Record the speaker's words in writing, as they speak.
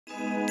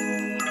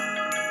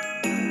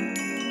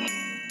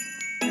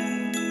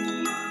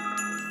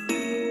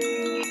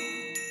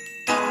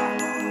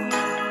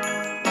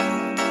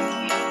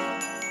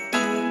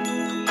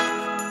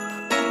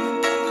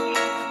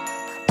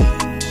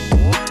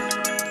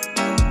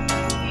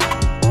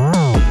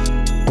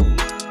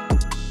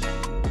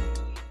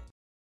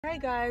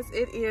guys,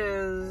 it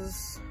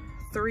is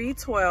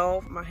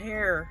 3:12. My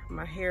hair.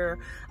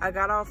 I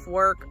got off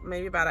work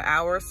maybe about an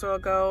hour or so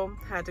ago.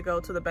 Had to go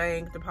to the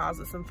bank,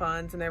 deposit some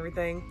funds and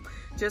everything.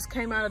 Just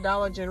came out of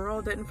Dollar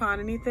General, didn't find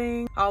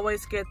anything.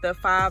 Always get the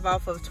 5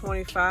 off of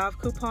 25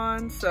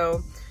 coupon,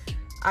 so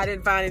I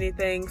didn't find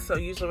anything. So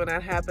usually when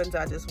that happens,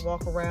 I just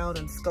walk around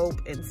and scope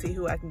and see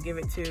who I can give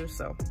it to.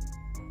 So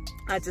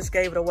I just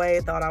gave it away.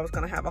 Thought I was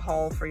gonna have a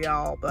haul for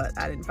y'all, but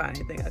I didn't find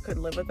anything I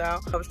couldn't live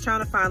without. I was trying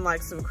to find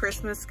like some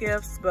Christmas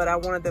gifts, but I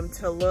wanted them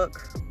to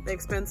look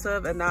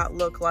expensive and not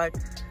look like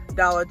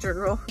Dollar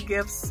General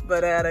gifts,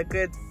 but at a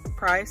good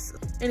price.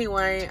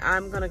 Anyway,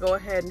 I'm gonna go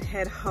ahead and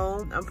head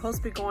home. I'm supposed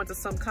to be going to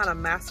some kind of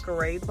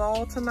masquerade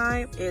ball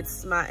tonight.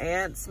 It's my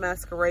aunt's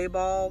masquerade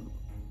ball.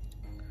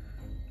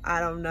 I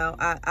don't know.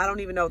 I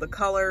don't even know the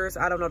colors.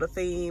 I don't know the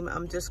theme.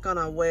 I'm just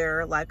gonna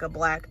wear like a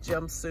black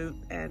jumpsuit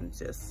and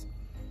just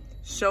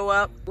show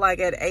up like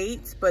at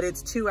 8, but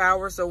it's 2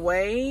 hours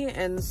away.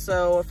 And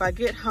so if I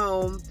get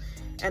home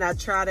and I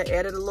try to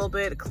edit a little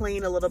bit,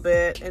 clean a little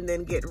bit, and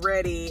then get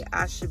ready,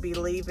 I should be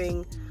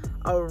leaving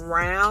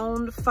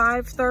around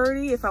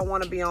 5:30 if I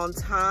want to be on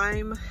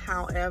time.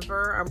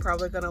 However, I'm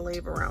probably going to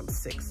leave around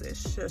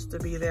 6-ish just to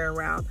be there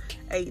around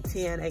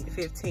 8:10,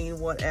 8:15,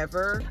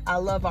 whatever. I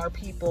love our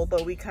people,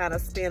 but we kind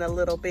of spend a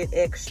little bit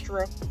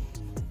extra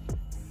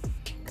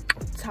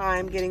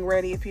time getting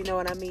ready, if you know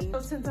what I mean. So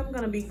since I'm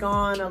gonna be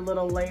gone a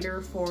little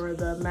later for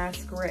the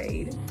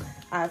masquerade,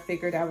 I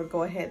figured I would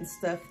go ahead and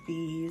stuff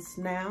these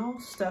now.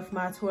 Stuff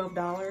my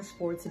 $12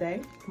 for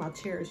today. My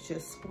chair is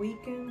just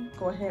squeaking.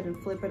 Go ahead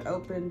and flip it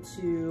open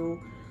to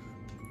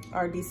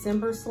our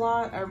December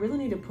slot. I really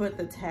need to put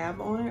the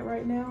tab on it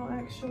right now,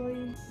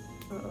 actually.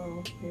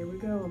 Uh-oh, here we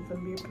go. I'm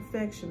gonna be a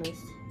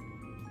perfectionist.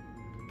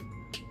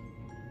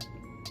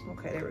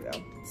 Okay, there we go.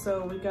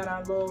 So we got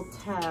our little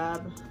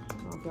tab. I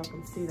don't know if y'all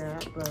can see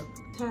that, but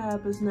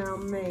tab is now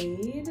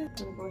made. I'm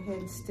gonna go ahead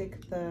and stick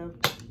the,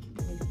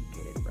 let me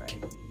get it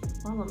right.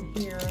 While I'm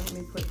here, let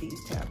me put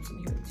these tabs in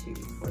here too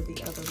for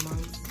the other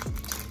months.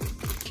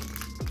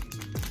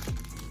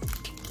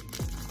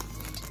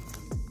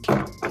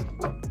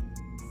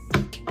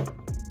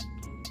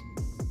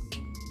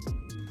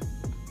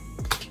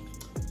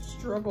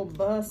 Struggle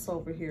bus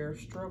over here,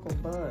 struggle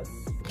bus.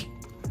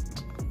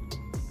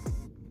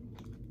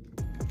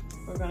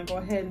 We're gonna go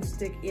ahead and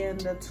stick in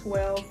the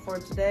 12 for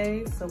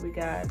today. So we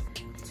got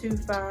 2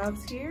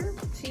 5s here,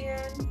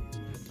 10,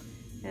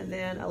 and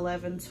then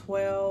 11,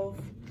 12.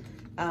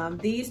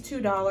 These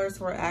 $2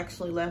 were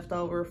actually left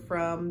over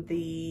from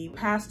the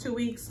past 2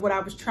 weeks. What I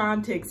was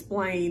trying to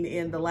explain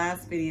in the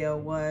last video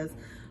was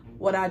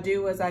what I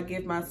do is I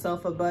give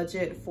myself a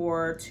budget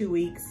for 2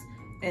 weeks.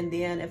 And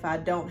then if I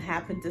don't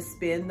happen to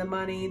spend the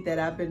money that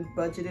I've been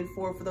budgeted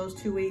for those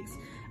 2 weeks,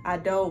 I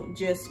don't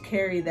just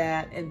carry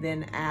that and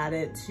then add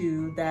it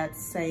to that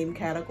same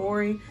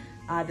category.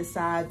 I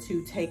decide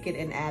to take it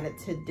and add it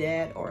to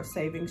debt or a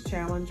savings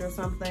challenge or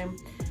something.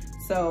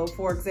 So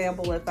for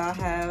example, if I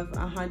have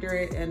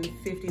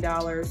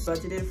 $150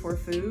 budgeted for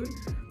food,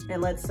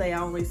 and let's say I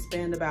only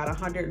spend about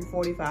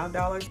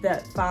 $145,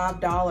 that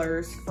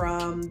 $5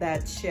 from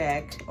that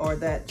check or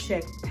that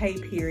check pay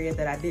period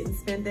that I didn't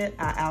spend it,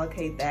 I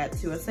allocate that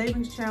to a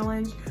savings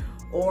challenge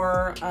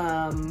or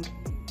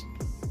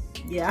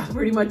yeah,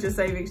 pretty much a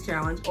savings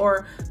challenge,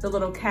 or the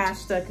little cash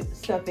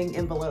stuffing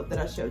envelope that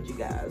I showed you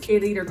guys.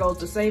 It either goes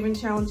to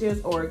savings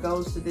challenges or it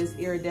goes to this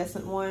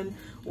iridescent one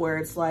where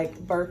it's like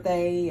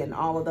birthday and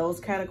all of those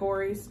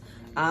categories.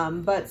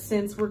 But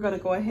since we're gonna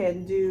go ahead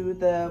and do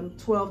the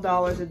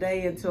 $12 a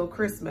day until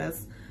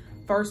Christmas,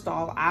 first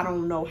off, I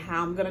don't know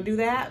how I'm gonna do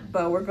that,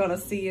 but we're gonna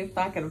see if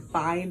I can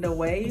find a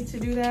way to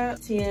do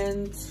that.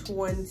 10,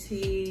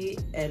 20,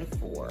 and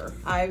 4.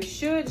 I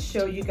should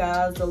show you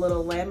guys the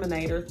little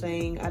laminator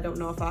thing. I don't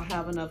know if I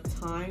have enough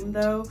time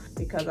though,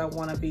 because I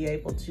wanna be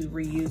able to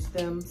reuse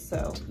them.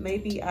 So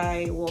maybe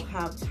I will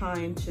have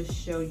time to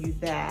show you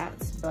that,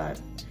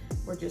 but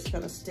we're just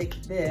gonna stick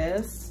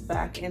this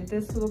back in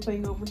this little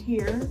thing over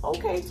here.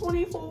 Okay,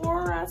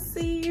 24, I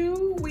see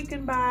you. We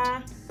can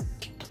buy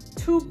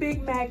 2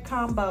 Big Mac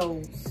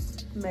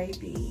combos,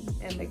 maybe,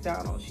 at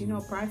McDonald's. You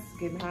know, price is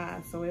getting high,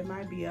 so it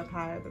might be up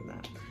higher than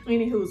that.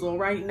 Anywho,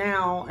 right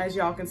now, as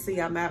y'all can see,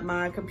 I'm at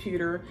my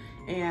computer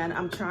and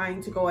I'm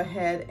trying to go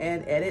ahead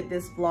and edit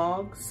this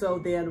vlog. So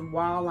then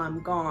while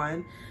I'm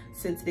gone,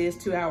 since it is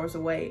 2 hours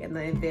away and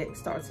the event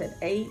starts at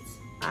 8,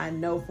 I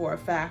know for a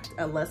fact,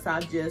 unless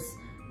I just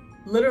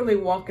literally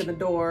walk in the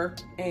door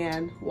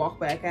and walk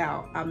back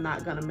out, I'm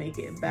not gonna make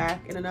it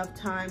back in enough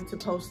time to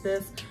post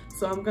this.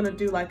 So I'm gonna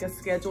do like a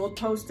scheduled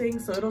posting,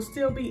 so it'll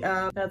still be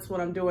up. That's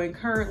what I'm doing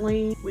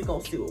currently. We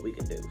gonna see what we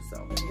can do,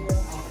 so.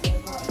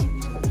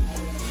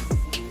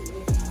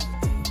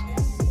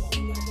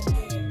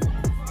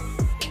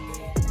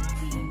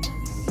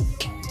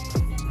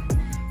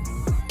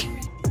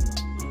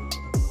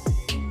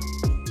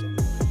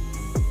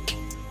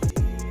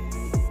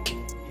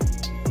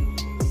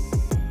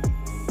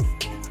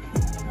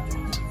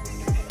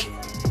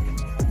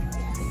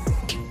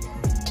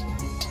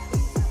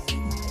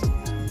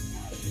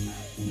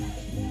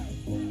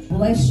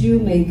 bless you.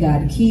 May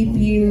God keep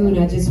you. And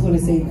I just want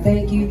to say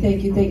thank you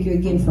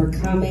again for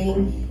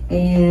coming.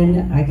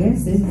 And I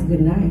guess this is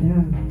good night,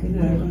 huh? Good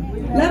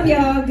night. Love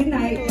y'all. Good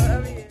night.